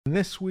And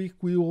this week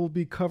we will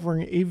be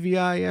covering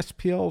AVI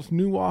SPL's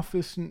new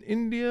office in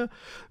India,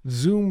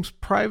 Zoom's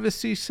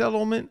privacy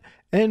settlement,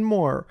 and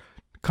more.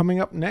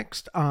 Coming up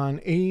next on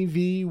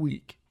AV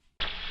Week.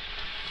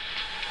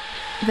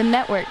 The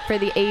network for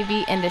the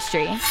AV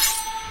industry.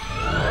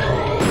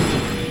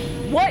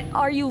 What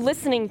are you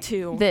listening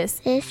to?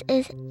 This is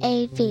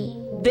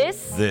AV.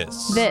 This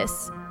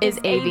is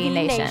AV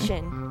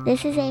Nation.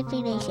 This is AV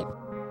Nation.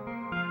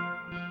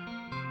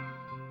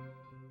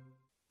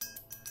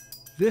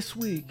 This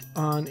week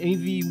on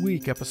AV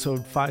Week,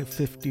 episode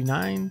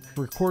 559,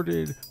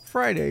 recorded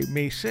Friday,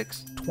 May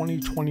 6,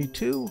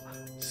 2022,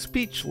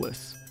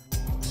 Speechless.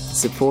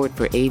 Support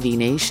for AV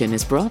Nation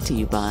is brought to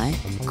you by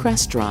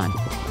Crestron.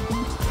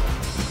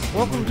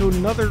 Welcome to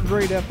another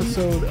great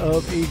episode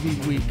of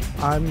AV Week.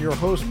 I'm your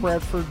host,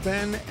 Bradford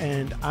Ben,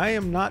 and I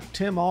am not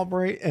Tim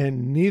Albright,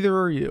 and neither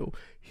are you.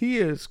 He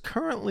is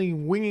currently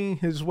winging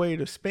his way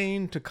to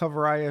Spain to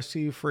cover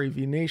ISE for AV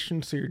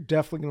Nation, so you're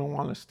definitely going to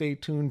want to stay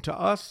tuned to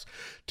us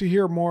to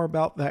hear more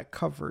about that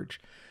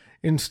coverage.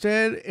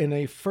 Instead, in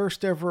a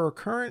first ever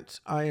occurrence,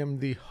 I am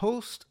the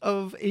host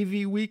of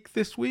AV Week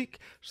this week,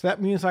 so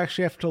that means I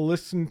actually have to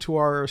listen to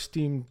our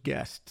esteemed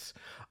guests.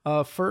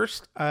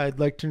 First, I'd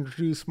like to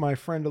introduce my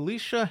friend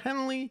Alicia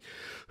Henley,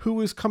 who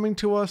is coming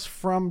to us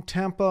from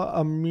Tampa,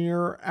 a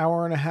mere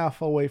hour and a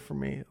half away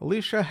from me.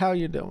 Alicia, how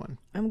you doing?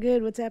 I'm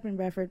good. What's happening,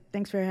 Bradford?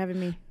 Thanks for having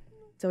me.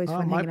 It's always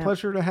fun hanging out. My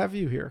pleasure to have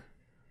you here.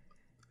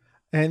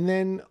 And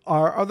then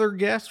our other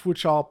guest,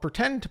 which I'll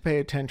pretend to pay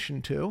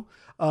attention to,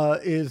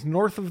 is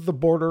north of the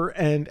border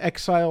and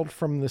exiled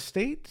from the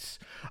States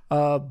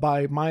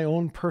by my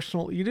own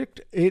personal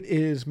edict. It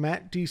is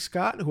Matt D.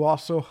 Scott, who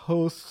also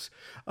hosts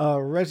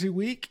Resi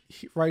Week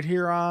right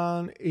here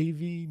on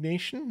AV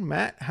Nation.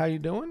 Matt, how you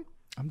doing?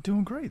 I'm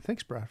doing great.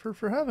 Thanks, Bradford,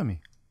 for having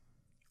me.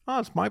 Oh,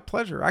 it's my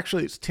pleasure.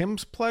 Actually, it's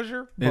Tim's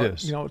pleasure. But, it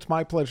is. You know, it's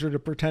my pleasure to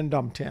pretend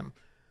I'm Tim.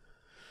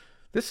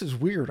 This is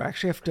weird. I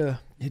actually have to...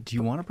 Do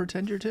you want to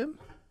pretend you're Tim?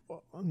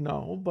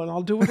 No, but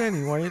I'll do it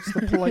anyway. It's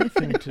the polite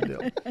thing to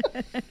do.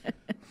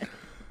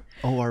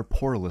 Oh, our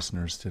poor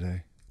listeners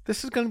today.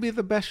 This is going to be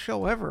the best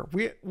show ever.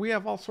 We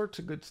have all sorts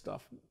of good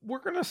stuff. We're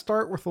going to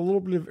start with a little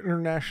bit of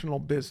international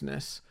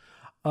business.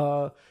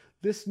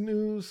 This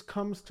news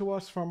comes to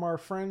us from our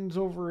friends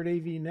over at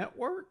AV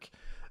Network.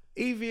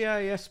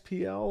 AVI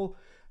SPL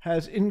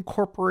has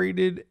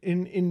incorporated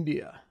in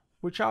India,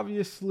 which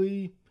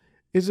obviously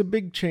is a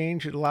big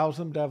change. It allows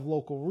them to have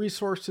local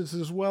resources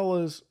as well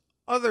as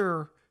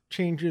other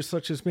changes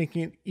such as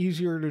making it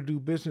easier to do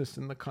business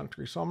in the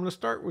country. So I'm going to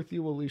start with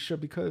you, Alicia,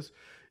 because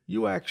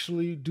you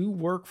actually do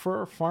work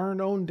for a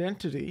foreign-owned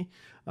entity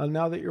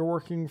now that you're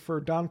working for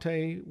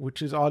Dante,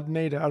 which is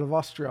Audinate out of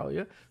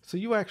Australia. So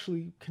you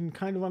actually can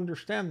kind of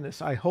understand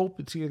this. I hope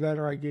it's either that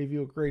or I gave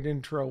you a great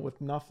intro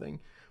with nothing.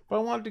 But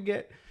I wanted to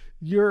get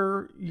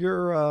your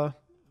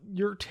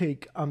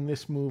take on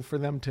this move for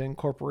them to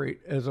incorporate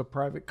as a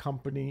private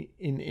company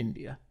in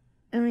India.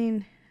 I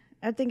mean,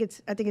 I think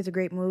it's a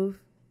great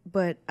move,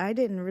 but I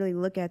didn't really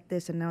look at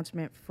this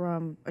announcement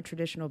from a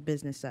traditional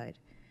business side.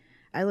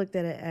 I looked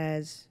at it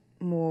as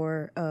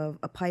more of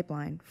a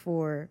pipeline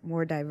for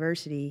more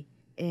diversity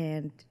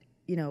and,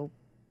 you know,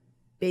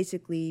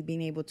 basically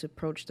being able to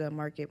approach the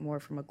market more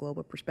from a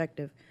global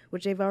perspective,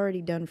 which they've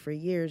already done for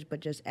years, but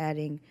just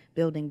adding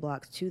building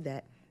blocks to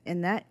that.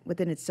 And that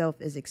within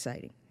itself is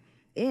exciting.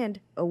 And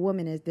a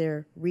woman is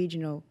their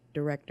regional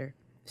director.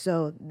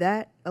 So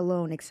that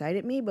alone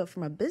excited me. But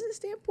from a business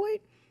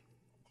standpoint,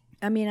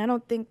 I mean, I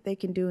don't think they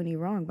can do any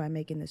wrong by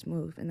making this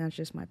move. And that's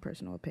just my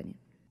personal opinion.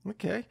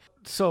 Okay.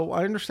 So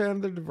I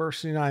understand the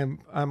diversity, and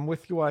I'm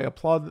with you. I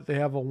applaud that they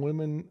have a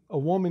woman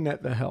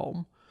at the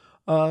helm.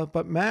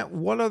 But Matt,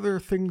 what other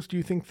things do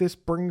you think this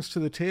brings to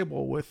the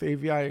table with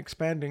AVI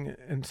expanding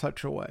in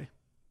such a way?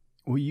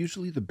 Well,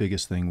 usually the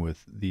biggest thing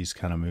with these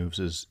kind of moves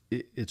is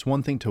it's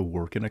one thing to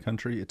work in a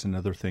country. It's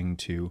another thing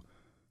to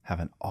have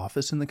an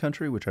office in the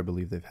country, which I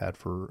believe they've had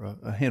for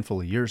a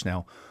handful of years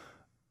now.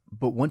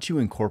 But once you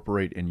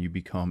incorporate and you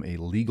become a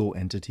legal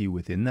entity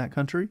within that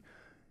country,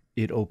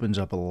 it opens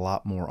up a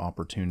lot more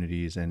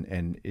opportunities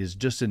and is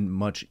just a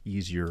much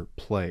easier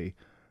play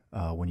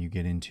when you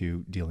get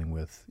into dealing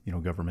with, you know,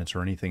 governments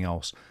or anything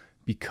else,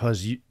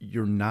 because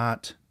you're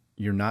not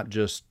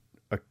just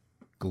a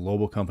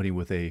global company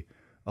with a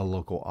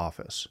local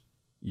office.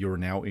 You're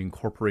now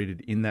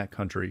incorporated in that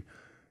country.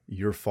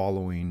 You're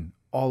following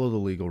all of the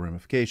legal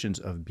ramifications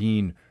of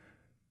being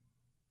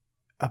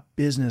a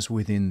business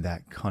within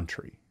that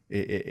country.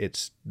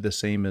 It's the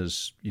same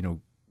as, you know,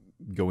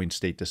 going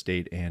state to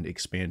state and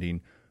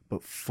expanding,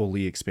 but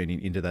fully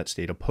expanding into that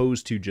state,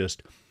 opposed to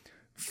just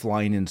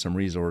flying in some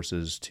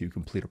resources to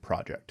complete a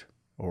project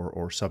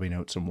or subbing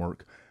out some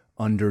work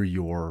under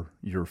your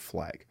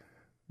flag.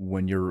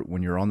 When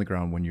you're on the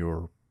ground, when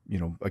you're, you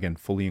know, again,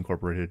 fully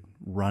incorporated,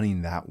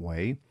 running that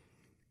way,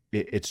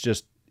 it's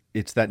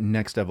that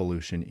next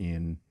evolution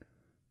in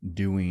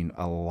doing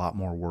a lot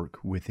more work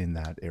within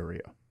that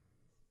area.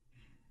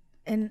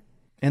 And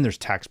And there's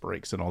tax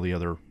breaks and all the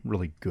other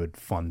really good,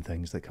 fun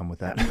things that come with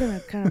that. I'm going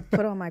to kind of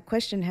put on my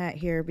question hat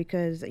here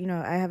because,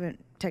 I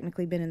haven't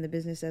technically been in the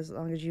business as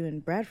long as you in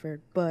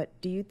Bradford, but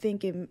do you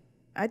think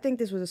I think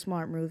this was a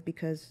smart move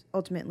because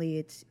ultimately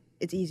it's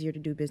easier to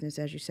do business,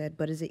 as you said,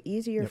 but is it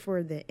easier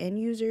for the end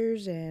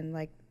users and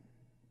like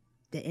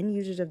the end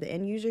users of the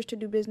end users to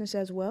do business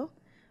as well?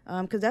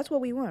 Because that's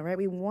what we want, right?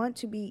 We want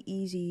to be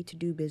easy to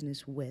do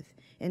business with.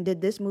 And did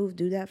this move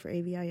do that for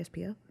AVI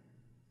SPL?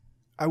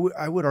 I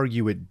would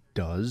argue it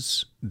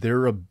does.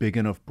 They're a big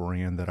enough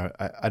brand that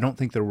I don't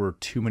think there were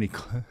too many,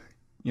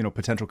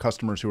 potential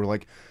customers who were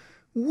like,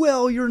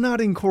 well, you're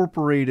not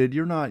incorporated.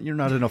 You're not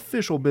an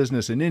official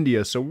business in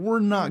India, so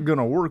we're not going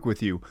to work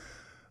with you.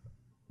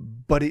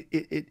 But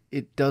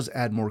it does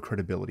add more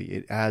credibility.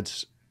 It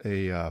adds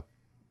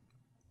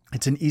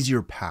it's an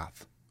easier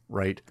path,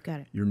 right?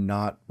 Got it. You're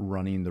not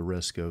running the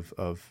risk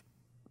of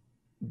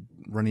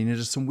running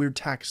into some weird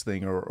tax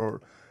thing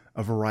or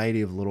a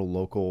variety of little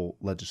local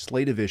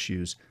legislative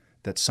issues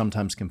that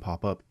sometimes can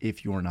pop up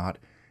if you're not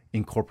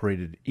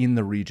incorporated in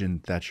the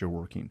region that you're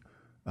working.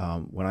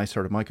 When I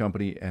started my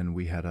company and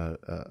we had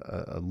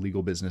a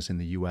legal business in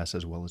the U.S.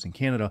 as well as in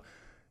Canada,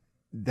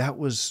 that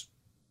was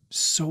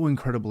so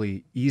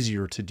incredibly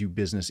easier to do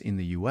business in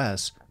the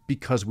U.S.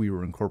 because we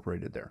were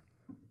incorporated there.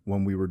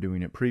 When we were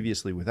doing it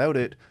previously without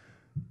it,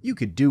 you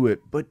could do it,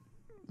 but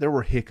there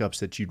were hiccups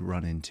that you'd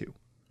run into.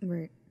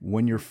 Right.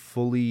 When you're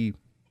fully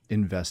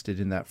invested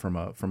in that from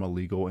a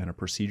legal and a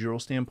procedural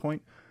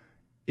standpoint,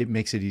 it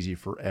makes it easy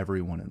for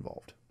everyone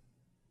involved.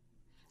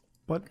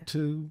 But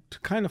to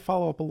kind of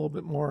follow up a little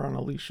bit more on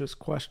Alicia's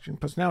question,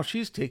 because now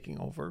she's taking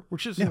over,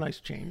 which is a nice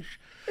change.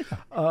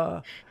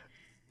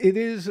 It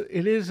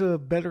is a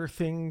better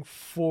thing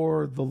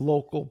for the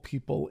local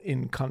people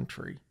in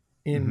country,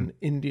 in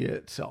India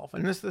itself.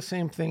 And it's the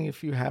same thing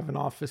if you have an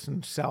office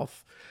in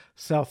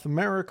South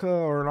America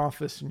or an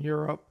office in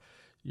Europe.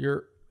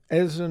 You're,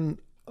 as an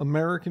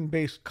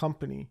American-based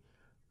company,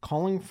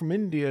 calling from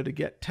India to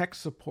get tech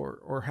support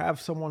or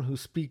have someone who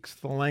speaks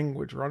the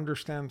language or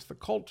understands the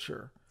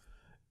culture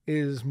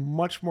is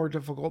much more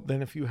difficult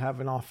than if you have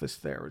an office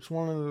there. It's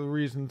one of the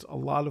reasons a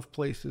lot of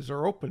places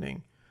are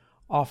opening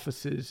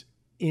offices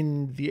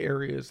in the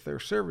areas they're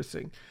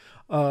servicing.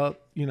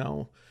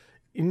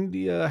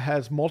 India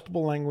has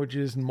multiple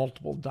languages and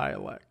multiple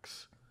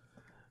dialects.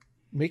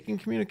 Making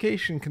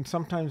communication can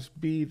sometimes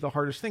be the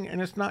hardest thing.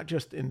 And it's not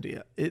just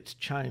India. It's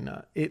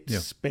China. It's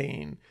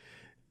Spain.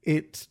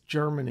 It's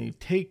Germany.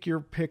 Take your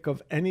pick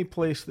of any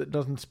place that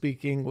doesn't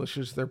speak English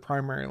as their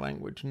primary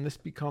language. And this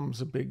becomes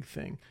a big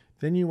thing.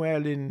 Then you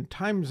add in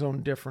time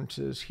zone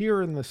differences.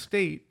 Here in the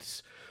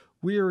States,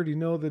 we already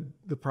know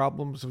the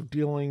problems of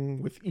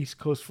dealing with East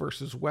Coast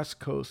versus West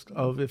Coast,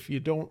 of if you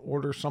don't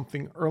order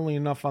something early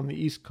enough on the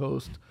East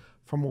Coast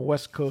from a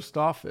West Coast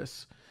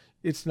office,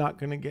 it's not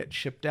going to get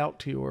shipped out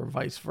to you, or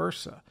vice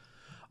versa.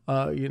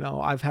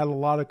 I've had a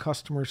lot of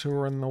customers who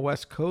are in the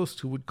West Coast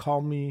who would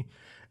call me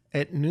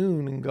at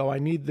noon and go, I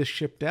need this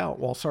shipped out.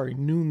 Well, sorry,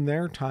 noon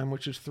their time,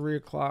 which is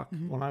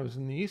 3:00 when I was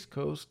in the East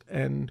Coast,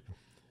 and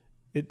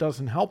it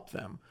doesn't help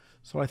them.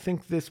 So I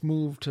think this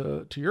move,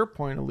 to your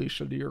point,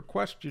 Alicia, to your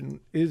question,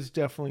 is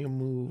definitely a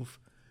move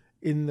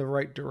in the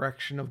right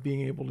direction of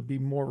being able to be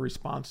more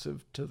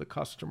responsive to the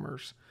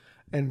customers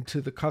and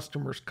to the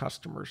customers'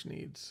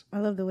 needs. I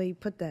love the way you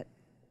put that,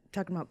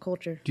 talking about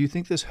culture. Do you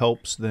think this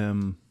helps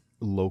them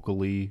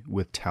locally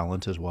with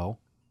talent as well?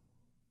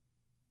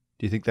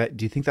 Do you think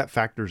that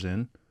factors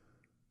in,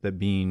 that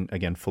being,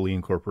 again, fully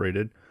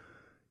incorporated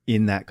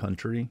in that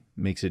country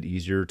makes it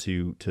easier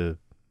to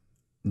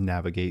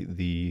navigate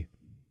the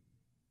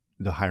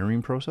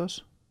hiring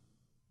process?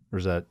 Or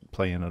does that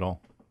play in at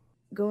all?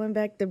 Going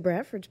back to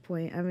Bradford's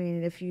point, I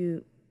mean, if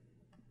you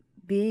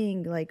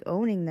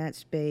owning that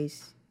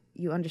space,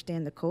 you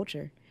understand the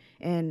culture,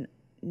 and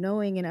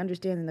knowing and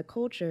understanding the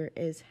culture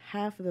is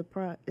half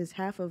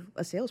of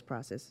a sales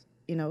process.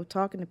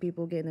 Talking to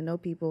people, getting to know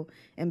people,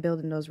 and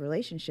building those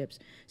relationships.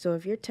 So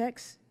if your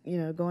techs,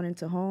 going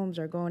into homes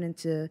or going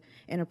into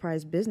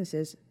enterprise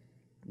businesses,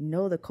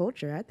 know the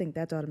culture, I think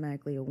that's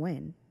automatically a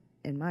win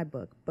in my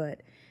book.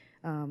 But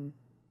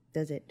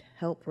does it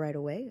help right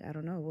away? I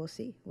don't know. We'll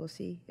see. We'll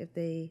see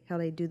how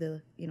they do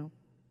the,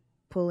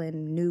 pull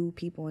in new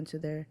people into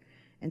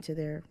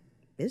their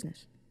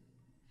business.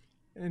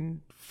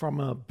 And from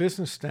a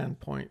business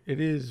standpoint,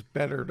 it is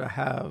better to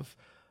have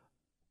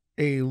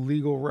a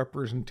legal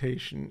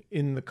representation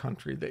in the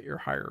country that you're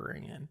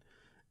hiring in.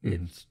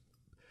 Mm-hmm.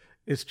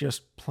 It's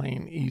just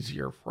plain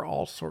easier for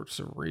all sorts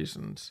of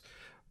reasons.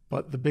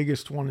 But the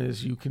biggest one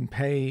is you can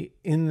pay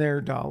in their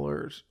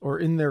dollars or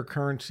in their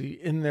currency,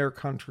 in their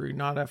country,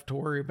 not have to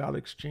worry about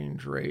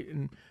exchange rate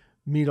and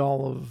meet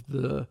all of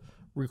the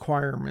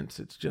requirements.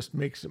 It just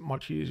makes it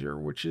much easier,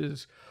 which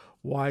is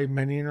why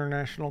many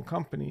international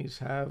companies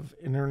have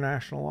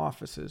international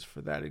offices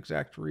for that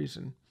exact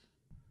reason.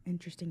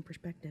 Interesting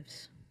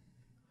perspectives.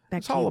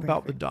 It's all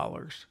about the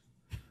dollars.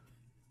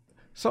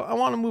 So I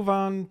want to move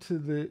on to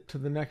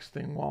the next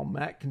thing while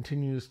Matt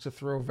continues to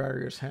throw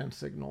various hand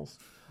signals.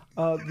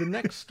 The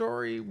next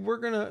story,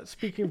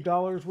 speaking of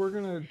dollars, we're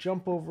going to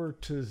jump over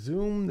to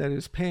Zoom that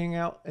is paying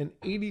out an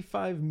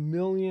 $85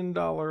 million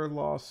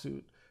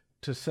lawsuit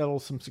to settle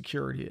some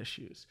security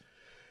issues.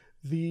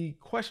 The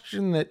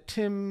question that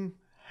Tim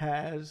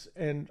has,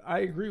 and I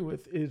agree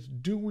with, is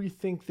do we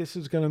think this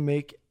is going to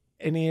make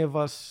any of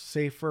us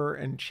safer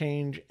and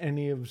change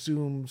any of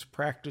Zoom's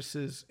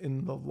practices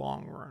in the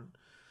long run?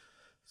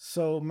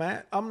 So,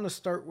 Matt, I'm going to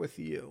start with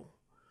you.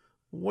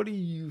 What do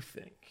you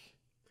think?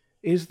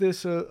 Is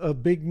this a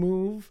big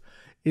move?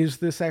 Is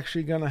this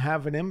actually going to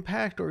have an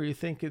impact, or you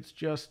think it's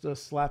just a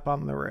slap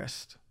on the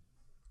wrist?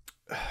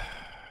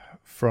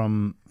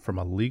 From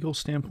a legal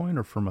standpoint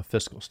or from a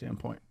fiscal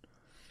standpoint?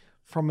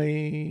 From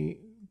a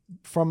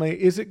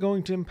is it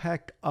going to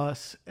impact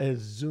us as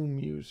Zoom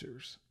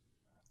users?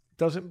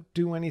 Doesn't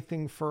do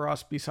anything for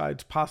us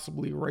besides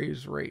possibly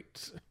raise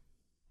rates.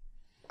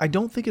 I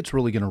don't think it's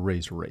really going to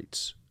raise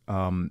rates.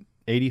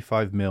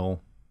 85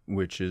 mil,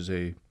 which is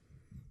a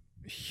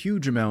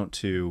huge amount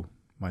to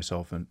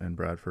myself and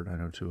Bradford. I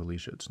know to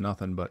Alicia it's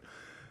nothing, but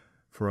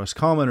for us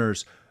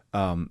commoners,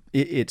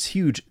 it's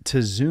huge.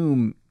 To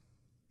Zoom,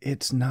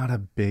 it's not a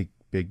big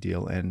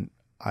deal, and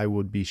I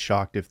would be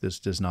shocked if this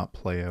does not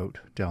play out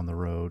down the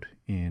road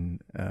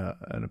in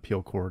an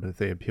appeal court, if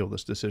they appeal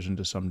this decision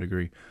to some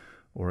degree,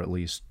 or at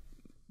least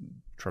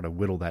try to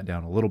whittle that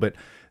down a little bit.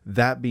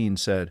 That being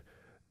said,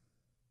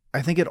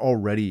 I think it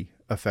already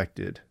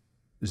affected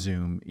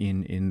Zoom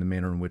in the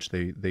manner in which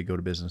they go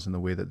to business and the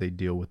way that they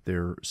deal with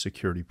their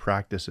security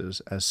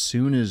practices. As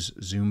soon as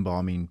Zoom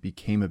bombing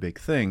became a big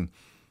thing,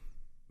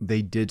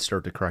 they did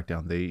start to crack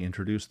down. They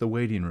introduced the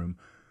waiting room.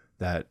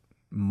 That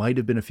might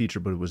have been a feature,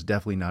 but it was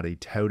definitely not a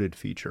touted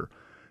feature.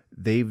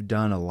 They've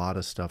done a lot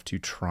of stuff to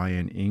try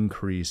and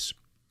increase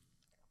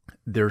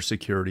their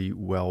security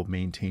while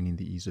maintaining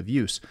the ease of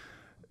use.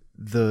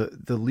 The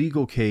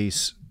legal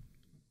case,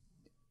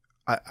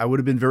 I would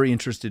have been very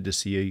interested to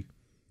see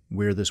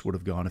where this would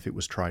have gone if it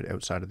was tried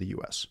outside of the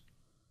U.S.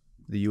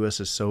 The U.S.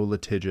 is so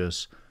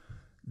litigious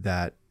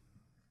that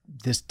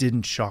this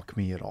didn't shock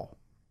me at all.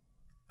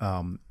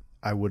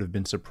 I would have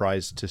been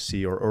surprised to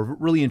see, or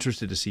really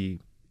interested to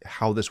see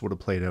how this would have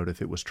played out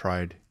if it was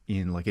tried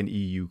in like an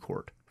EU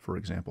court, for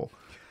example.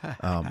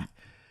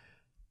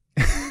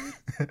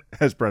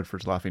 As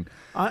Bradford's laughing.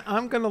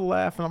 I'm going to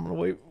laugh, and I'm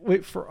going to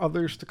wait for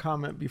others to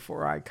comment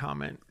before I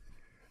comment.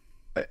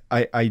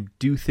 I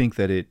do think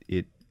that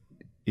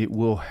it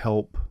will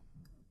help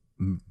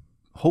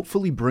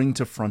hopefully bring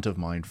to front of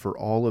mind for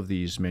all of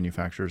these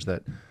manufacturers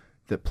that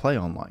play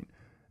online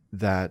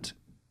that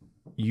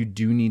you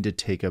do need to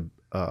take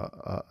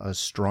a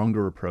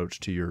stronger approach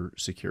to your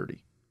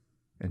security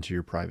and to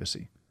your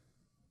privacy.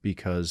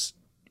 Because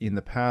in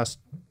the past,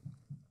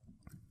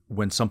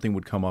 when something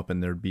would come up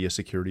and there'd be a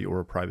security or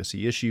a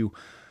privacy issue,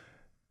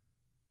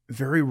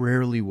 very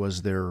rarely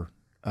was there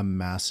a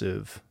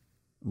massive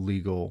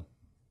legal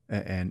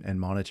and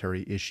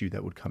monetary issue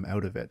that would come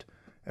out of it,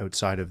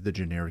 outside of the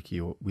generic,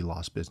 we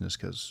lost business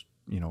because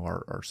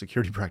our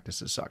security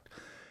practices sucked.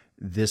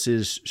 This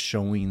is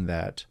showing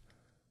that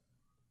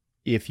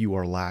if you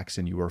are lax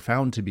and you are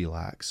found to be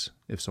lax,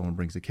 if someone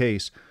brings a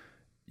case,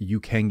 you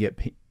can get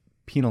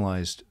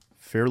penalized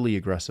fairly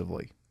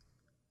aggressively.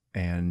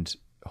 And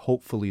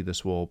hopefully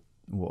this will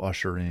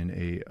usher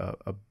in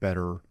a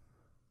better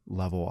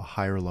level, a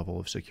higher level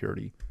of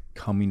security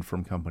coming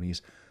from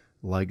companies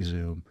like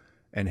Zoom,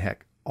 and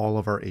heck, all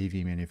of our AV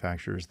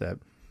manufacturers that,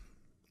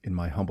 in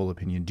my humble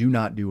opinion, do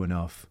not do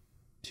enough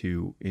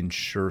to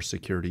ensure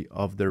security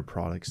of their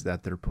products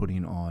that they're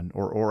putting on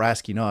or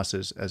asking us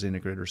as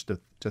integrators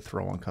to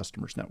throw on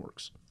customers'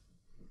 networks.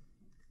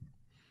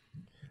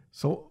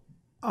 So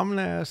I'm going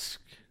to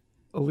ask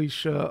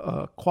Alicia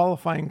a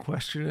qualifying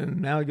question,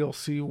 and now you'll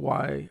see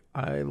why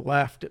I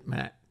laughed at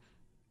Matt.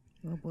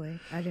 Oh boy,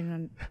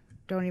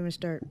 don't even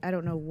start. I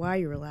don't know why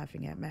you were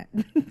laughing at Matt.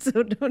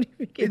 So don't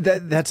even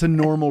get That's a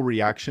normal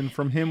reaction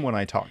from him when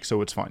I talk,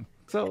 so it's fine.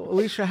 So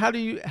Alicia, how do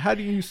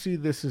you see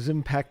this as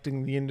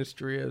impacting the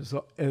industry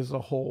as a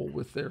whole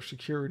with their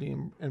security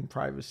and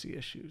privacy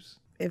issues?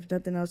 If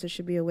nothing else, it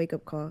should be a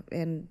wake-up call.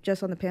 And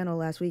just on the panel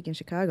last week in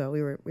Chicago,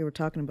 we were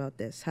talking about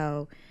this,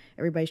 how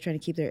everybody's trying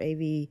to keep their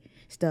AV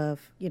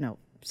stuff,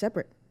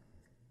 separate.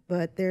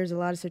 But there's a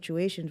lot of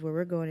situations where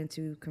we're going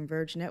into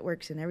converged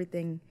networks and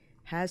everything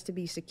has to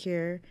be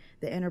secure.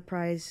 The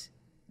enterprise,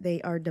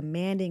 they are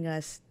demanding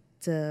us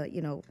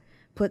to,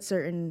 put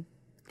certain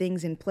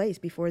things in place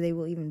before they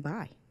will even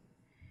buy.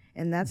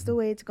 And that's the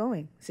way it's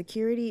going.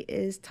 Security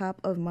is top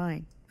of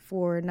mind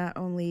for not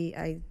only,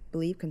 I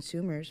believe,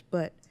 consumers,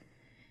 but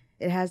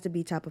it has to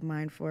be top of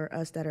mind for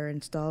us that are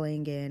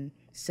installing and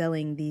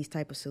selling these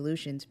type of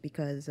solutions,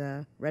 because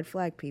red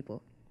flag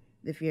people.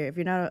 If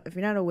you're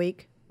not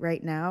awake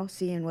right now,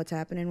 seeing what's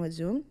happening with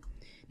Zoom,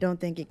 don't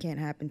think it can't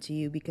happen to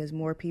you, because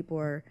more people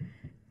are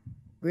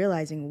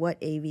realizing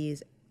what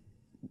AV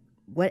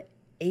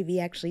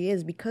actually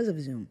is because of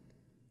Zoom.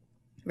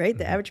 right?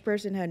 The average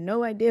person had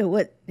no idea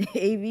what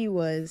AV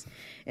was.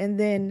 And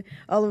then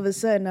all of a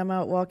sudden, I'm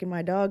out walking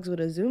my dogs with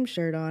a Zoom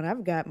shirt on.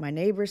 I've got my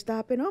neighbors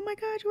stopping, oh my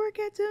God, you work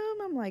at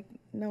Zoom? I'm like,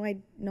 no,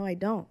 I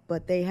don't.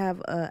 But they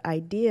have an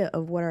idea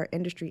of what our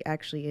industry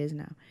actually is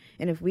now.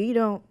 And if we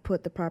don't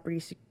put the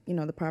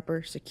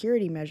proper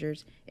security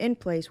measures in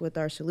place with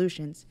our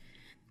solutions,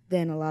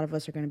 then a lot of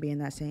us are going to be in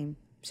that same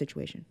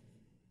situation.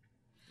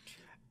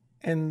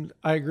 And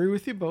I agree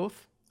with you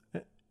both.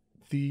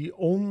 The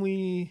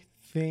only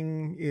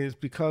thing is,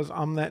 because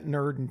I'm that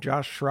nerd and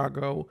Josh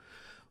Schrago,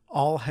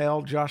 all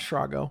hail Josh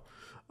Schrago,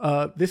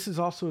 this is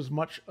also as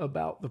much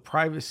about the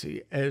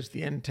privacy as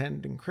the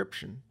end-to-end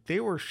encryption. They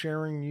were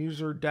sharing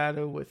user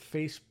data with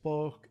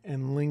Facebook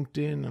and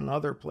LinkedIn and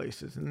other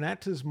places, and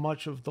that's as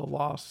much of the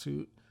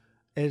lawsuit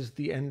as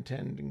the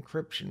end-to-end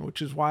encryption,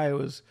 which is why I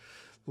was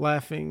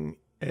laughing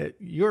at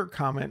your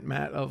comment,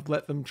 Matt, of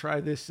let them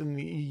try this in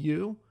the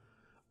EU.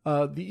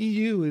 The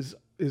EU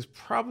is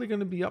probably going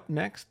to be up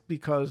next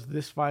because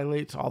this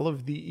violates all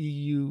of the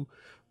EU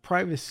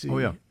privacy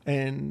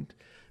and,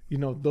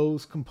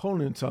 those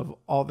components of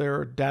all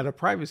their data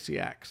privacy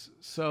acts.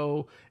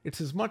 So it's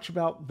as much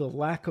about the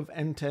lack of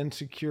end-to-end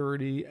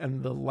security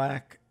and the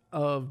lack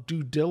of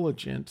due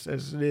diligence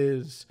as it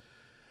is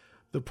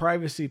the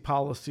privacy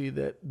policy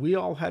that we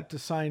all had to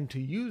sign to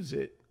use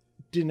it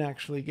didn't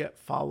actually get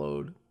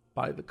followed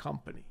by the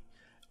company.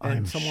 And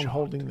I'm someone shocked.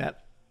 holding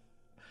that.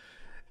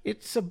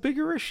 It's a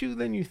bigger issue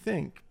than you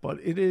think, but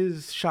it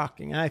is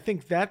shocking. And I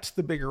think that's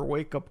the bigger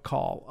wake-up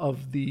call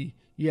of the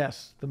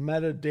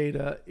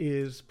metadata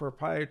is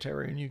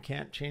proprietary and you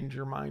can't change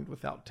your mind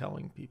without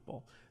telling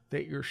people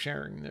that you're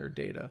sharing their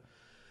data.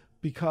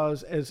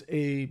 Because as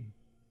a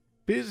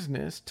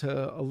business,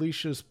 to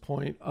Alicia's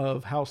point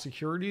of how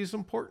security is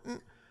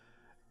important,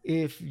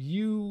 if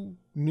you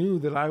knew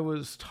that I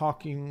was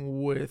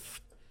talking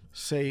with,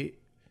 say,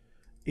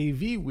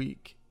 AV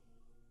Week,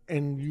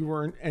 and you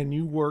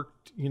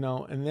worked,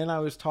 and then I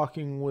was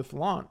talking with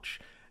Launch,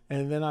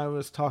 and then I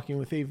was talking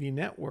with AV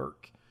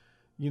Network,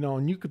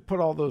 and you could put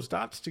all those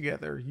dots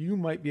together, you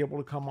might be able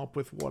to come up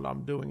with what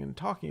I'm doing and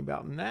talking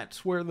about. And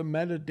that's where the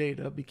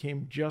metadata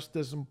became just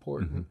as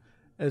important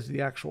as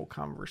the actual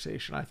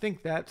conversation. I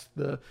think that's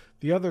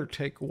the other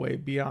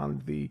takeaway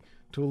beyond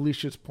to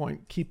Alicia's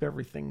point, keep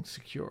everything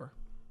secure.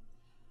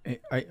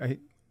 I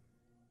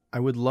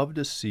would love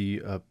to see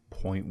a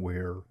point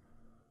where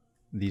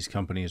these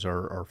companies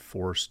are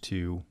forced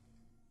to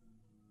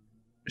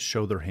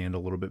show their hand a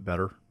little bit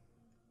better,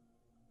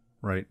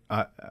 right?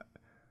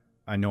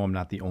 I know I'm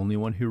not the only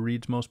one who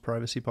reads most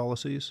privacy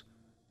policies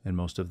and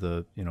most of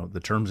the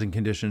terms and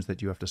conditions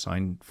that you have to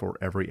sign for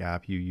every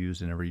app you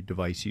use and every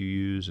device you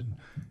use, and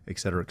et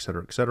cetera, et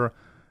cetera, et cetera.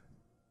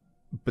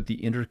 But the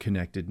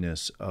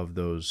interconnectedness of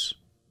those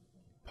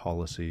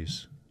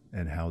policies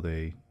and how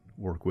they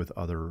work with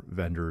other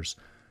vendors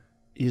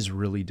is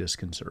really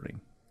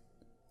disconcerting.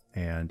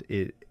 And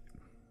it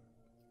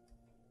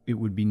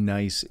would be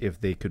nice if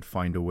they could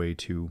find a way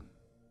to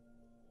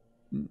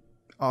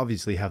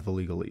obviously have the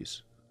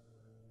legalese,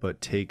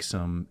 but take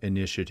some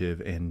initiative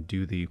and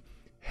do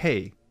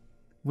hey,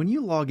 when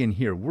you log in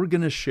here, we're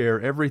going to share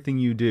everything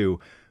you do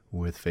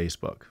with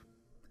Facebook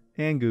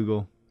and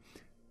Google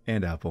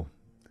and Apple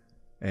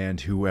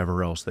and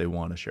whoever else they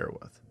want to share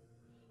with.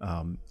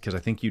 Because I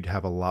think you'd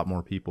have a lot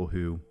more people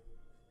who,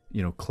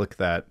 click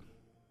that.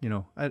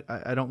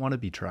 I don't want to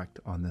be tracked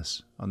on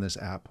this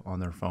app on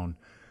their phone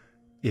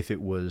if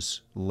it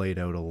was laid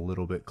out a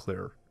little bit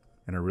clearer.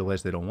 And I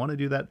realize they don't want to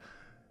do that,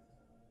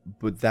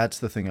 but that's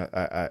the thing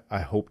I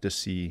hope to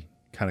see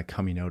kind of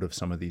coming out of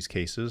some of these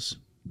cases,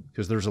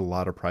 because there's a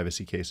lot of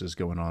privacy cases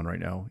going on right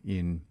now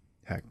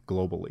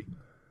globally.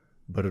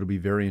 But it'll be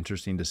very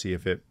interesting to see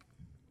if it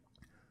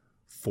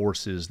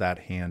forces that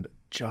hand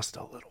just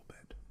a little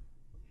bit.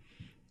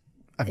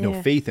 I have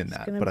no faith in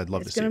that, but I'd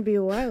love to see. It's going to be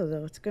a while,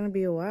 though. It's going to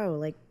be a while.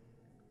 Like,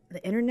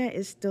 the internet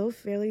is still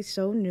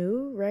so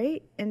new,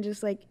 right? And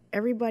just like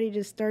everybody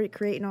just started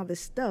creating all this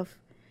stuff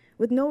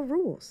with no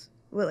rules,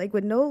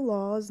 with no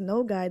laws,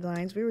 no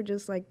guidelines. We were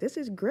just like, this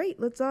is great.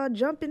 Let's all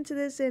jump into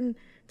this and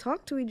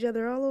talk to each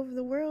other all over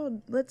the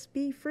world. Let's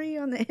be free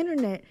on the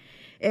internet.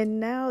 And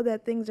now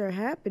that things are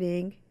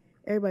happening,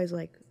 everybody's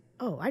like,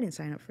 oh, I didn't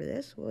sign up for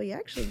this. Well, you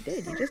actually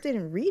did. You just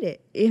didn't read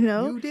it,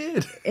 You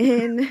did.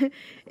 And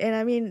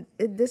I mean,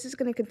 this is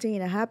going to continue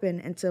to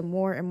happen until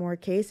more and more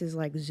cases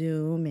like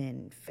Zoom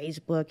and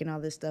Facebook and all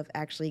this stuff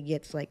actually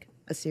gets like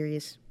a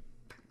serious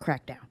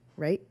crackdown,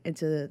 right?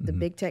 Until the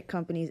big tech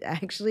companies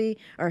actually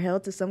are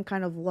held to some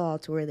kind of law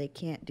to where they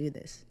can't do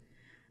this.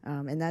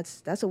 And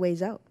that's a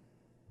ways out.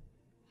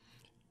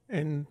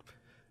 And,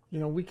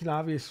 we can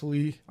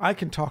I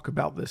can talk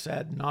about this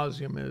ad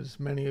nauseum, as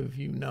many of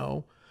you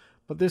know,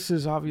 but this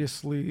is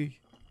obviously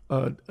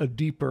a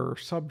deeper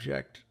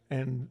subject.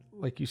 And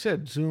like you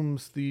said,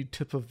 Zoom's the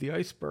tip of the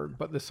iceberg,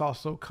 but this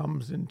also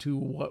comes into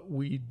what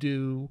we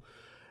do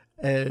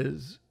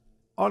as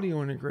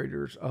audio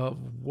integrators of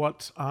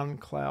what's on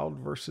cloud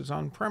versus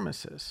on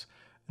premises,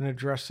 and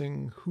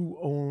addressing who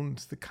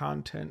owns the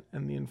content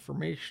and the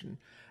information.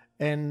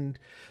 And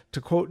to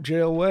quote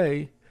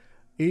JOA,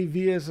 AV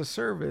as a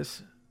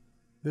service,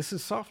 this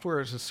is software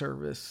as a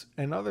service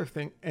and other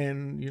thing,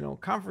 and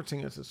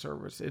conferencing as a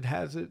service. It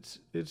has its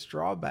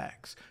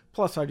drawbacks.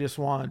 Plus, I just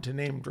wanted to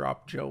name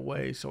drop Joe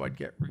Way so I'd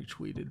get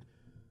retweeted.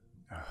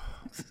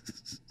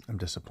 I'm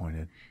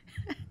disappointed.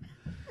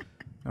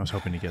 I was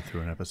hoping to get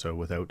through an episode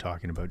without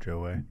talking about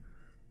Joe Way.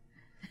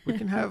 We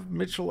can have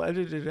Mitchell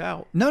edit it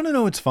out.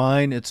 No, it's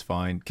fine. It's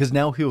fine. Because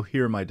now he'll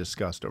hear my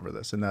disgust over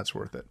this, and that's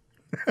worth it.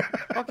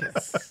 Okay.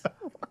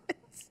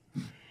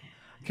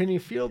 Can you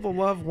feel the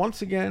love?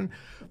 Once again,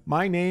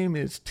 my name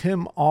is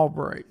Tim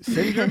Albright.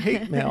 Send your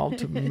hate mail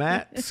to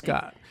Matt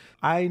Scott.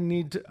 I'm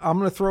going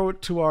to throw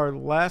it to our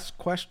last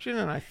question,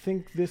 and I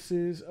think this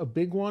is a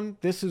big one.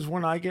 This is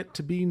when I get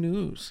to be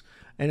news,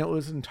 and it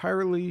was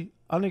entirely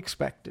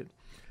unexpected.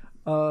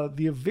 The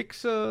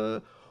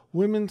Avixa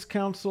Women's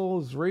Council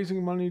is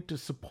raising money to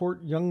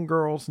support young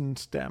girls in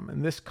STEM,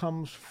 and this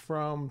comes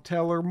from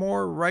Taylor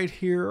Moore right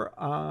here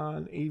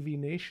on AV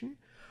Nation.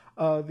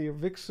 The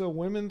Avixa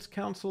Women's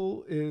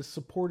Council is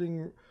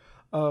supporting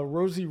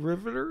Rosie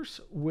Riveters,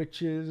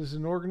 which is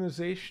an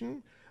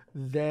organization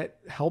that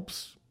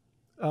helps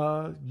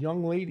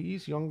young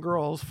ladies, young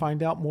girls,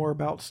 find out more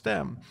about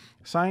STEM,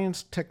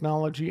 science,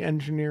 technology,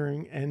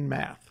 engineering, and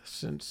math,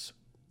 since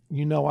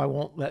I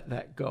won't let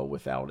that go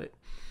without it.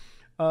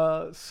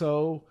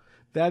 So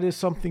that is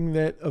something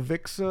that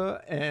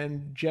Avixa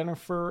and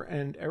Jennifer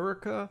and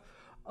Erica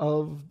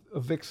of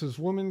Avixa's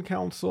Women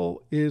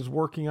Council is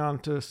working on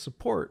to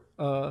support.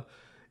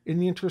 In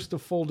the interest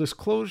of full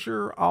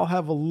disclosure, I'll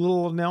have a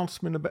little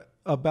announcement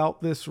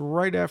about this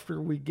right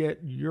after we get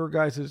your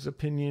guys'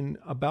 opinion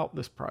about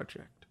this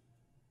project.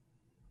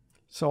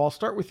 So I'll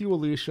start with you,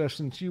 Alicia,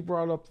 since you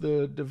brought up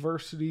the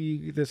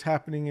diversity that's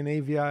happening in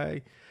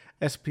AVI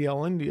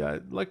SPL India.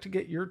 I'd like to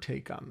get your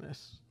take on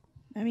this.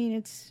 I mean,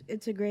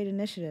 it's a great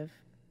initiative.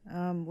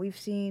 We've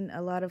seen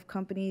a lot of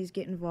companies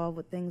get involved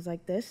with things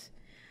like this.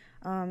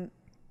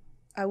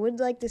 I would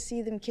like to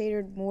see them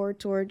catered more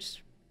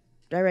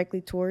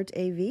directly towards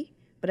AV,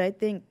 but I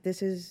think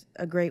this is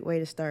a great way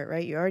to start,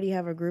 right? You already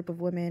have a group of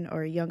women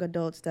or young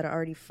adults that are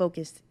already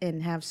focused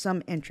and have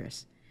some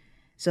interest.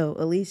 So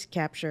at least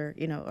capture,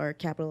 or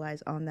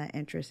capitalize on that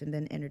interest and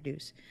then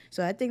introduce.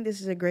 So I think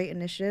this is a great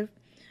initiative.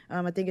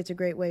 I think it's a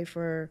great way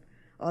for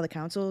all the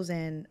councils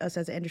and us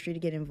as an industry to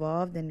get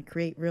involved and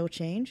create real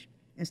change.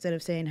 Instead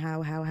of saying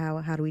how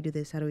do we do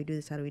this, how do we do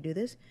this, how do we do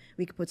this,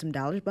 we could put some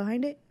dollars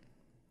behind it.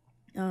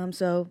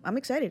 So I'm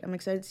excited. I'm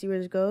excited to see where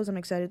this goes. I'm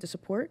excited to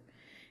support.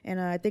 And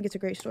I think it's a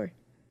great story.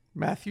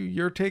 Matthew,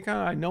 your take on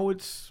it? I know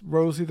it's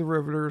Rosie the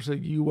Riveters, a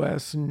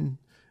U.S. and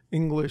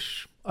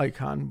English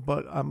icon,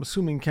 but I'm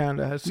assuming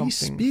Canada has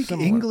something We speak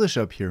similar. English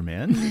up here,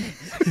 man.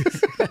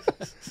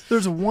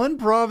 There's one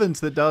province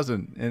that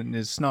doesn't and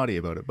is snotty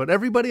about it, but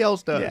everybody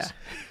else does. Yeah.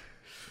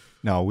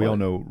 No, we all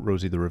know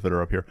Rosie the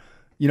Riveter up here.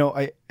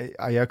 I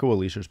echo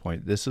Alicia's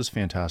point. This is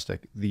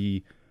fantastic.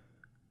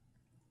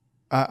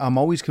 I'm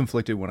always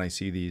conflicted when I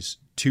see these.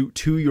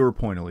 To your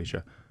point,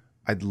 Alicia,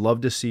 I'd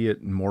love to see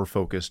it more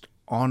focused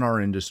on our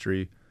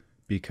industry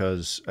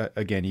because,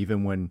 again,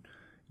 even when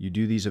you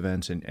do these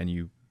events and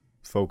you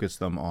focus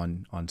them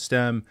on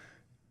STEM,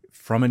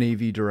 from an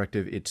AV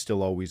directive, it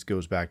still always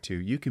goes back to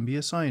you can be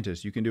a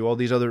scientist, you can do all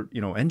these other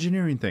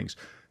engineering things,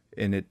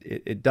 and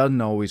it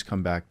doesn't always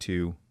come back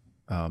to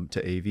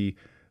AV.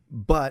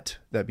 But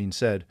that being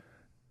said,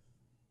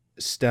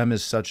 STEM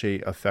is such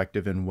a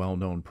effective and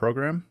well-known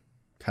program.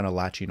 Kind of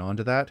latching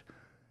onto that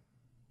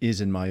is,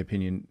 in my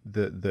opinion,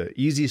 the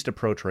easiest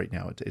approach right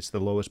now. It's the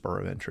lowest bar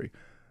of entry.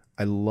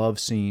 I love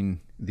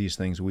seeing these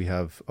things. We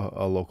have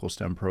a local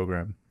STEM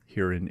program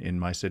here in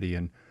my city,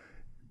 and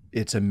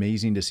it's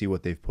amazing to see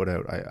what they've put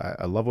out.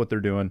 I love what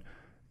they're doing,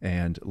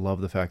 and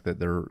love the fact that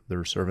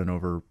they're serving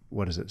over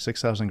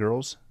 6,000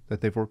 girls that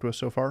they've worked with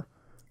so far,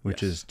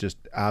 which is just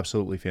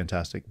absolutely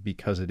fantastic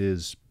because it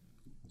is.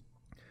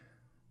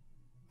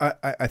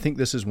 I think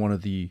this is one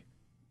of the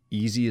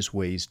easiest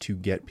ways to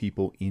get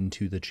people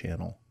into the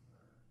channel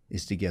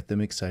is to get them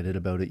excited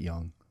about it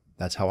young.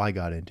 That's how I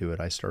got into it.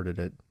 I started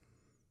at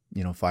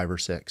 5 or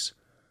 6.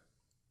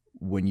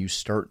 When you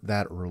start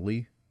that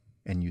early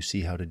and you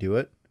see how to do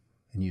it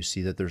and you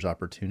see that there's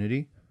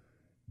opportunity,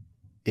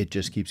 it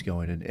just keeps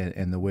going.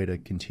 And the way to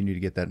continue to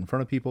get that in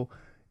front of people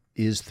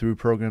is through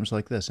programs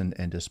like this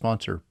and to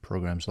sponsor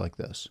programs like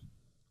this,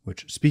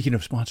 which, speaking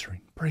of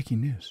sponsoring,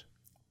 breaking news.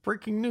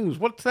 Breaking news.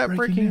 What's that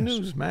breaking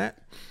news, Matt?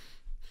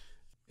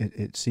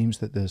 It seems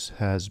that this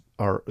has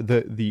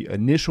the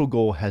initial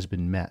goal has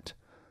been met,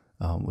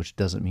 which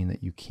doesn't mean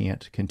that you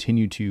can't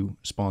continue to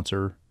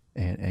sponsor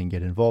and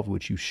get involved,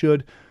 which you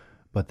should.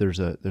 But there's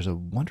a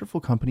wonderful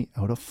company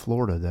out of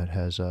Florida that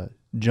has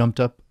jumped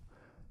up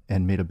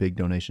and made a big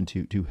donation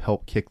to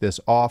help kick this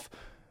off,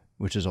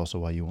 which is also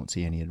why you won't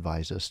see any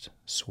Advisist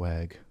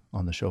swag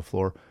on the show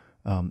floor.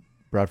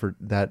 Bradford,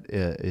 that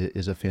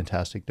is a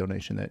fantastic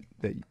donation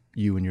that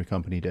you and your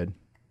company did.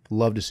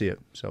 Love to see it.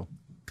 So.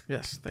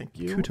 Yes, thank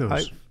you.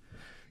 Kudos.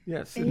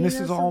 Yes, and this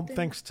is all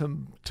thanks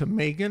to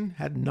Megan.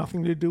 Had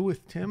nothing to do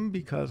with Tim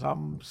because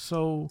I'm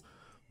so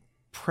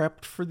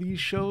prepped for these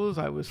shows.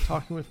 I was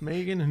talking with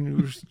Megan,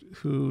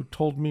 who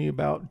told me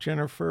about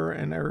Jennifer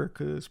and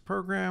Erica's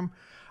program.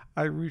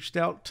 I reached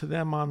out to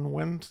them on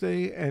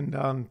Wednesday, and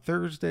on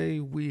Thursday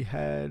we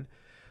had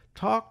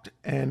talked,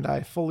 and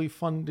I fully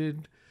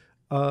funded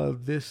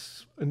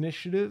this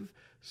initiative.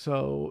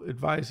 So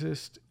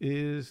Advisist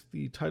is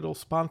the title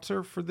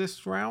sponsor for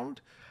this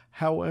round.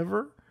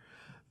 However,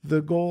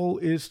 the goal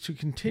is to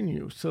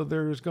continue. So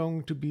there's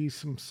going to be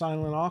some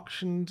silent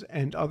auctions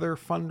and other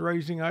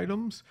fundraising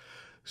items.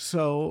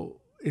 So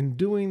in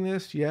doing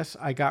this, yes,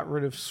 I got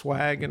rid of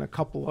swag and a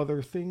couple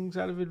other things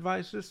out of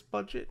Advisist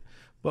budget.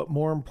 But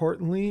more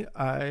importantly,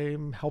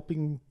 I'm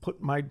helping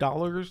put my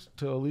dollars,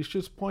 to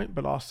Alicia's point,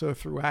 but also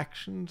through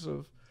actions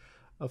of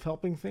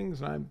helping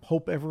things. And I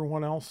hope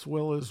everyone else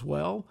will as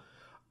well.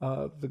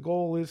 The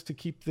goal is to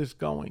keep this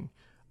going.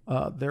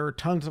 There are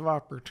tons of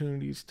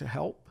opportunities to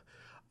help.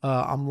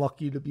 I'm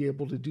lucky to be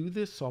able to do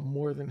this, so I'm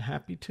more than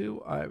happy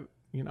to.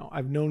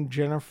 I've known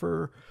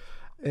Jennifer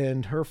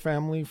and her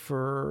family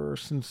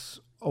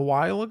since a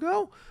while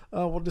ago.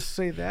 We'll just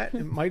say that.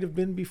 It might have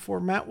been before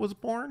Matt was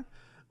born.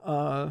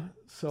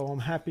 So I'm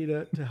happy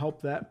to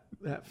help that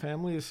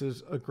family. This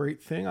is a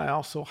great thing. I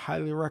also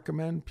highly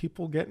recommend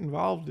people get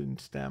involved in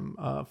STEM.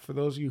 For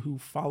those of you who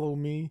follow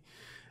me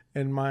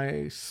and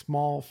my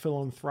small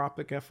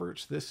philanthropic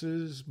efforts, this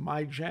is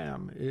my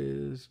jam,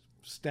 is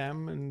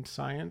STEM and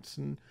science,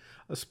 and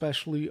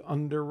especially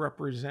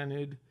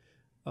underrepresented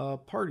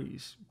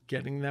parties,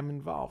 getting them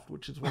involved,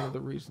 which is one of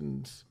the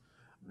reasons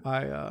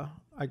I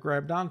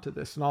grabbed onto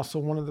this. And also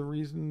one of the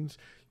reasons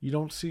you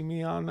don't see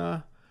me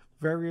on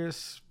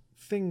various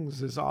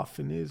things as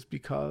often is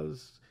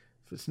because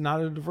if it's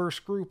not a diverse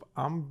group,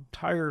 I'm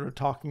tired of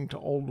talking to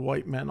old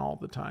white men all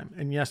the time.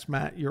 And yes,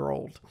 Matt, you're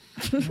old.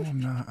 No, I'm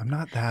not. I'm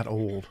not that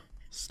old.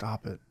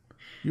 Stop it.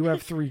 You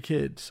have 3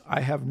 kids.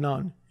 I have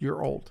none.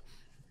 You're old.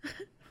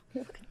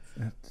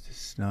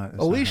 It's not.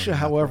 Alicia,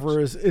 however,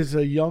 is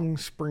a young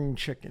spring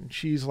chicken.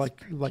 She's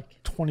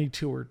like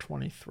 22 or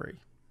 23.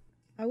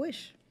 I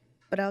wish,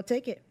 but I'll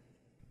take it.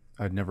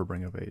 I'd never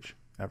bring up age,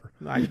 ever.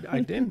 I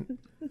didn't.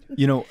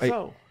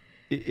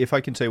 If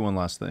I can say one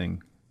last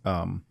thing,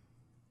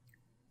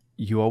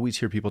 you always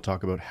hear people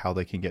talk about how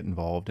they can get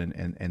involved,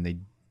 and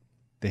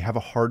they have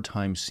a hard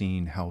time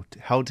seeing how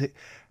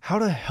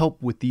to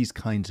help with these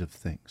kinds of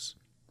things,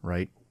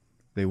 right?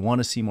 They want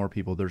to see more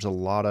people. There's a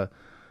lot of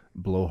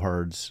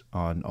blowhards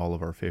on all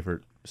of our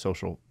favorite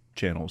social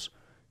channels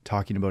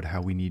talking about how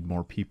we need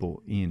more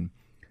people in.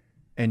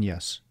 And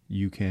yes,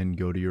 you can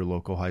go to your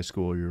local high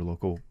school or your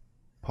local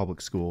public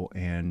school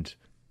and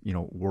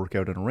work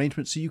out an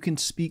arrangement so you can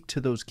speak to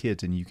those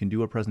kids and you can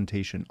do a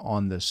presentation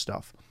on this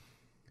stuff.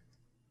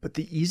 But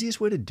the easiest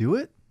way to do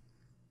it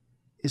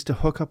is to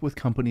hook up with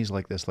companies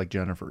like this, like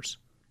Jennifer's,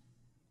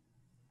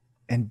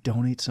 and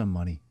donate some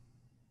money.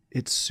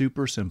 It's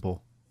super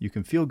simple. You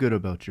can feel good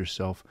about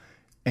yourself,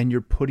 and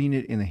you're putting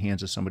it in the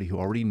hands of somebody who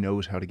already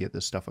knows how to get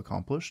this stuff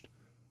accomplished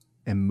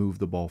and move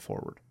the ball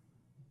forward.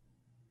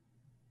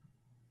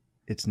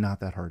 It's not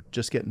that hard.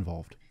 Just get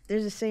involved.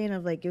 There's a saying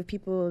of give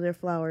people their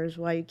flowers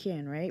while you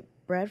can, right?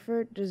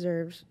 Bradford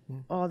deserves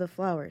all the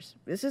flowers.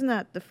 This is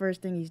not the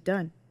first thing he's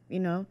done,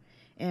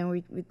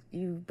 and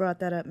you brought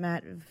that up,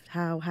 Matt, of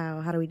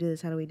how do we do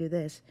this? How do we do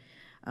this?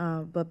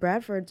 But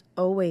Bradford's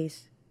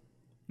always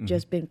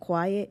just been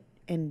quiet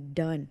and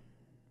done,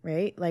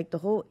 right?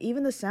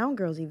 Even the Sound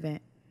Girls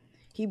event,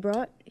 he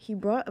brought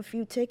a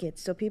few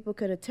tickets so people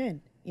could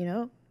attend,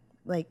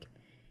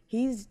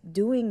 he's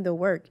doing the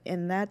work,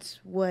 and that's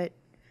what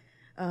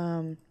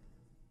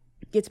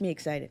gets me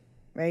excited,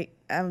 right?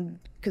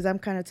 Because I'm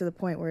kind of to the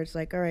point where it's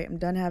all right, I'm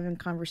done having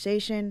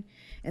conversation,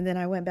 and then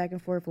I went back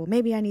and forth, well,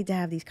 maybe I need to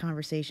have these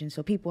conversations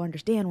so people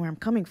understand where I'm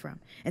coming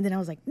from. And then I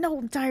was like, no,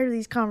 I'm tired of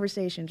these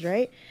conversations,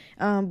 right?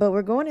 But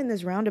we're going in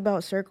this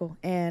roundabout circle,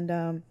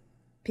 and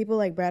people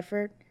like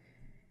Bradford,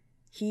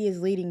 he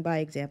is leading by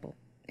example,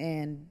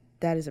 and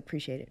that is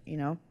appreciated,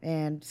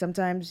 And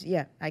sometimes,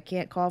 I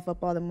can't cough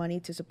up all the money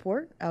to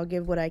support. I'll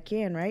give what I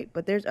can, right?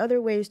 But there's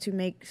other ways to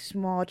make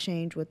small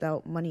change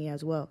without money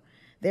as well.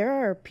 There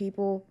are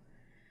people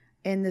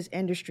in this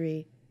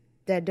industry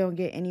that don't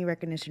get any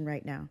recognition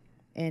right now.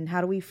 And how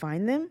do we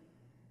find them?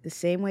 The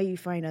same way you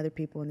find other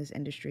people in this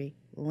industry,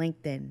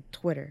 LinkedIn,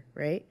 Twitter,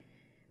 right?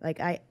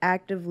 I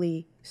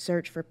actively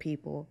search for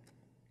people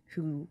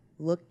who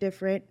look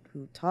different,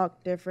 who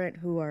talk different,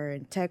 who are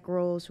in tech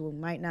roles, who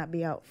might not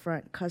be out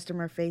front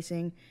customer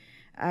facing.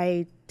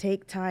 I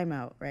take time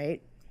out,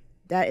 right?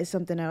 That is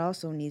something that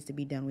also needs to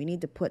be done. We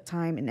need to put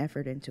time and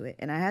effort into it.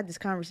 And I had this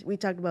conversation, we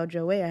talked about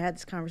Joe A. I had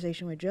this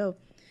conversation with Joe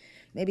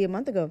maybe a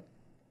month ago.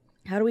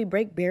 How do we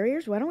break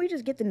barriers? Why don't we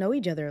just get to know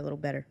each other a little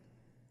better?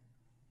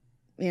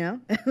 How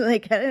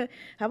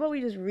about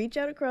we just reach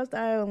out across the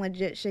aisle and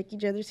legit shake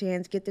each other's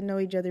hands, get to know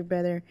each other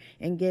better,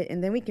 and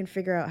then we can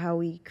figure out how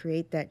we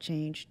create that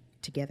change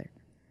together.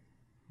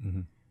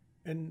 Mm-hmm.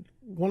 And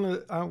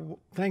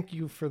thank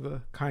you for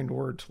the kind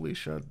words,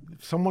 Alicia.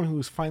 Someone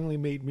who's finally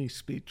made me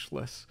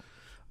speechless.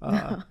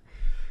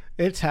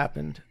 It's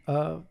happened.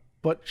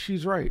 But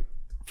she's right.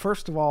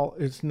 first of all,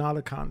 it's not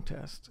a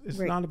contest. It's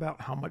Right. not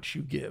about how much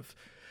you give.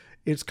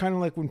 It's kind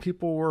of like when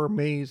people were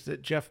amazed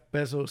that Jeff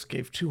Bezos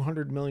gave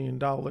 $200 million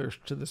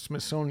to the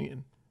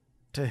Smithsonian.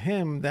 To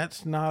him,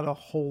 that's not a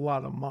whole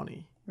lot of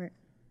money. Right.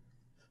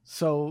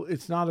 So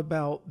it's not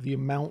about the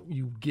amount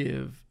you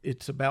give.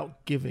 It's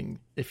about giving.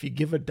 If you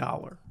give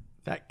 $1,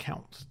 that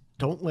counts.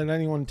 Don't let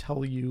anyone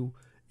tell you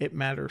it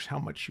matters how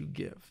much you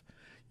give.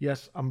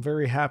 Yes, I'm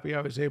very happy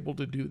I was able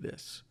to do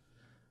this.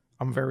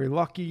 I'm very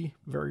lucky,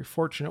 very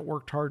fortunate,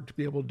 worked hard to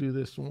be able to do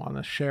this and want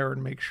to share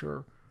and make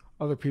sure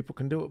other people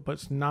can do it. But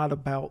it's not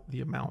about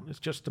the amount. It's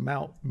just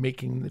about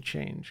making the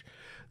change.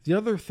 The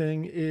other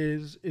thing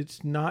is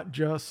it's not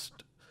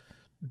just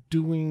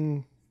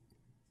doing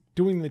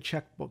the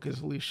checkbook,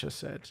 as Alicia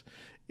said.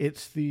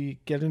 It's the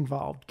get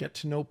involved, get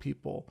to know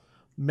people,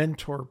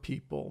 mentor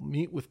people,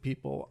 meet with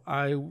people.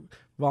 I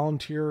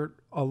volunteer at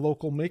a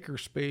local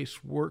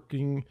makerspace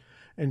working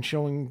and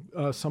showing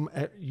some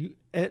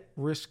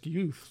at-risk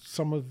youth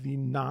some of the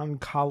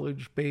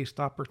non-college based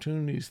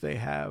opportunities they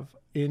have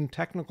in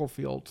technical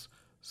fields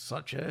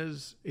such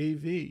as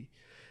AV.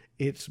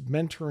 It's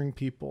mentoring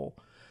people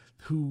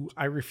who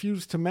I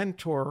refuse to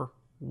mentor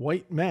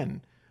white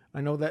men.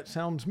 I know that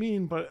sounds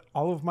mean, but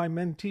all of my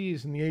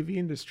mentees in the AV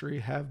industry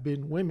have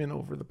been women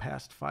over the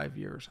past 5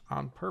 years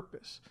on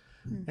purpose.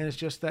 And it's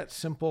just that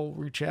simple.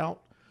 Reach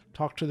out,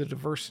 talk to the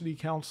Diversity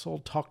Council,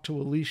 talk to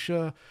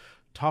Alicia,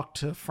 talk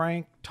to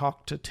Frank,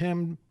 talk to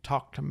Tim,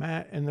 talk to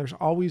Matt, and there's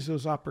always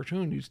those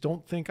opportunities.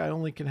 Don't think I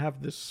only can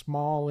have this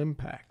small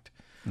impact.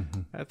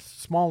 Mm-hmm. That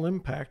small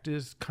impact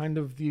is kind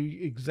of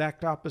the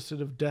exact opposite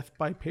of death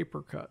by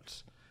paper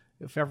cuts.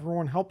 If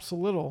everyone helps a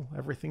little,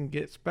 everything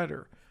gets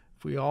better.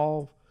 If we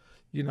all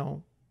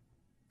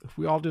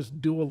just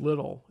do a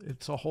little,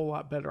 it's a whole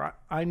lot better.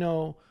 I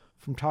know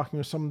from talking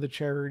with some of the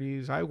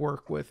charities I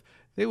work with,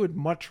 they would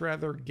much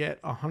rather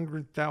get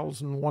 $100,000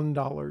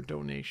 $1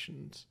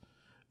 donations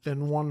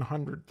than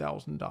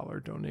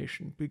 $100,000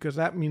 donation, because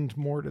that means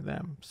more to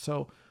them.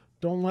 So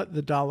don't let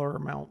the dollar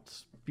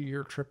amounts be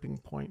your tripping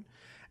point.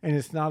 And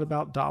it's not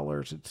about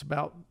dollars. It's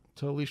about,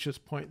 to Alicia's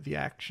point, the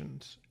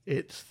actions.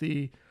 It's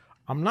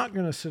I'm not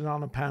going to sit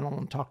on a panel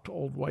and talk to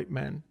old white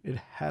men. It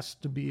has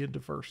to be a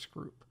diverse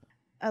group.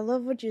 I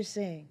love what you're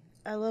saying.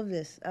 I love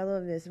this.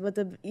 But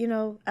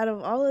out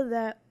of all of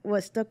that,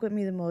 what stuck with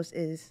me the most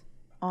is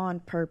on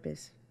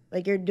purpose.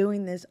 Like, you're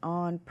doing this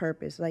on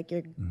purpose. Like,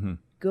 you're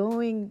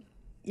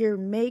you're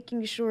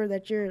making sure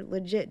that you're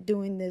legit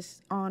doing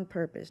this on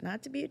purpose,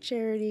 not to be a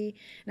charity,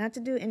 not to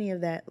do any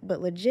of that,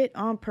 but legit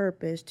on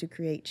purpose to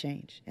create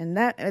change. And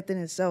that within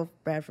itself,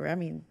 Bradford, I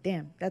mean,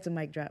 damn, that's a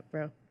mic drop,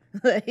 bro.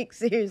 Like,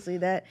 seriously,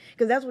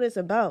 because that's what it's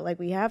about. Like,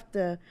 we have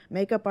to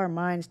make up our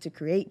minds to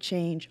create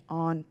change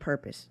on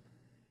purpose.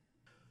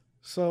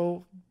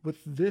 So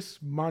with this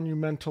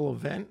monumental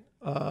event,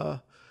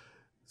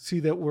 see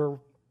that we're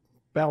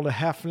about a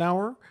half an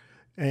hour,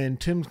 and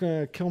Tim's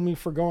going to kill me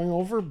for going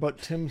over, but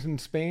Tim's in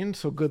Spain,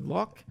 so good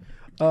luck.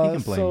 You can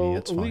blame me,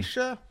 it's fine.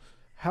 Alicia,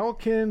 how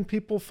can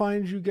people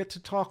find you, get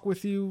to talk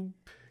with you,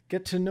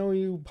 get to know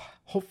you,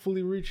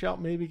 hopefully reach out,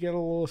 maybe get a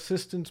little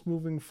assistance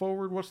moving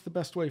forward? What's the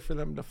best way for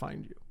them to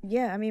find you?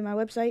 Yeah, I mean, my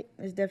website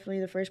is definitely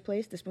the first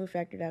place,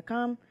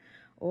 thesmoothfactor.com,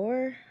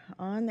 or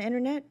on the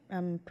internet.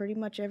 I'm pretty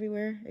much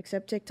everywhere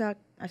except TikTok.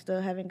 I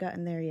still haven't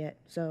gotten there yet.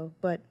 So,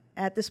 but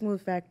at The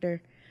Smooth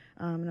Factor,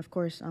 and of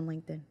course on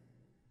LinkedIn.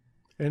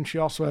 And she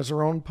also has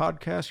her own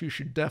podcast. You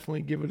should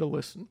definitely give it a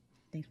listen.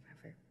 Thanks,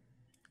 Bradford.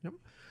 Yep.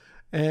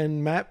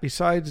 And Matt,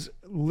 besides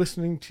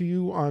listening to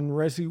you on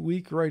Resi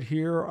Week right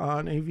here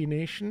on AV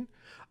Nation,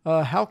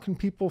 how can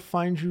people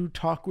find you,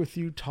 talk with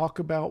you, talk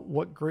about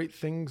what great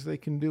things they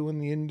can do in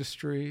the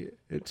industry,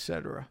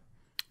 etc.?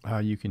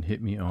 You can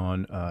hit me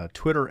on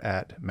Twitter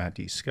at Matt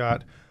D.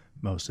 Scott.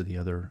 Most of the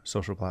other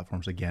social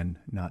platforms, again,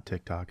 not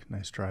TikTok.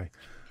 Nice try.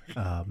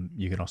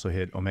 You can also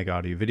hit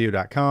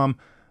OmegaAudioVideo.com,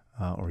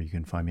 or you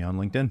can find me on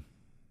LinkedIn.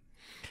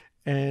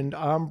 And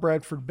I'm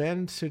Bradford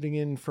Ben, sitting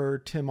in for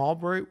Tim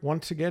Albright.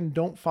 Once again,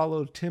 don't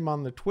follow Tim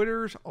on the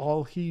Twitters.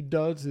 All he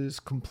does is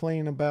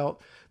complain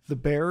about the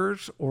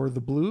Bears or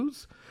the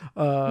Blues.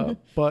 But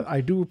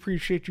I do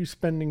appreciate you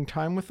spending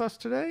time with us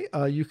today.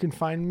 You can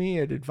find me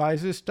at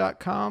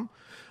advisus.com.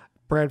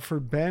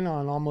 Bradford Ben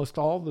on almost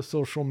all the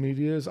social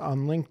medias.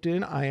 On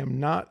LinkedIn, I am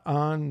not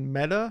on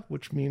Meta,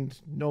 which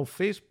means no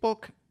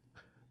Facebook,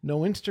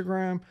 no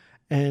Instagram,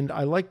 and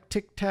I like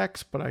Tic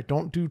Tacs, but I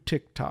don't do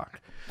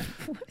TikTok.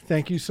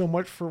 Thank you so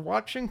much for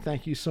watching.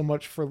 Thank you so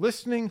much for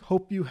listening.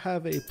 Hope you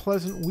have a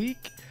pleasant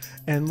week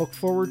and look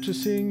forward to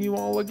seeing you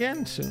all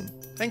again soon.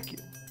 Thank you.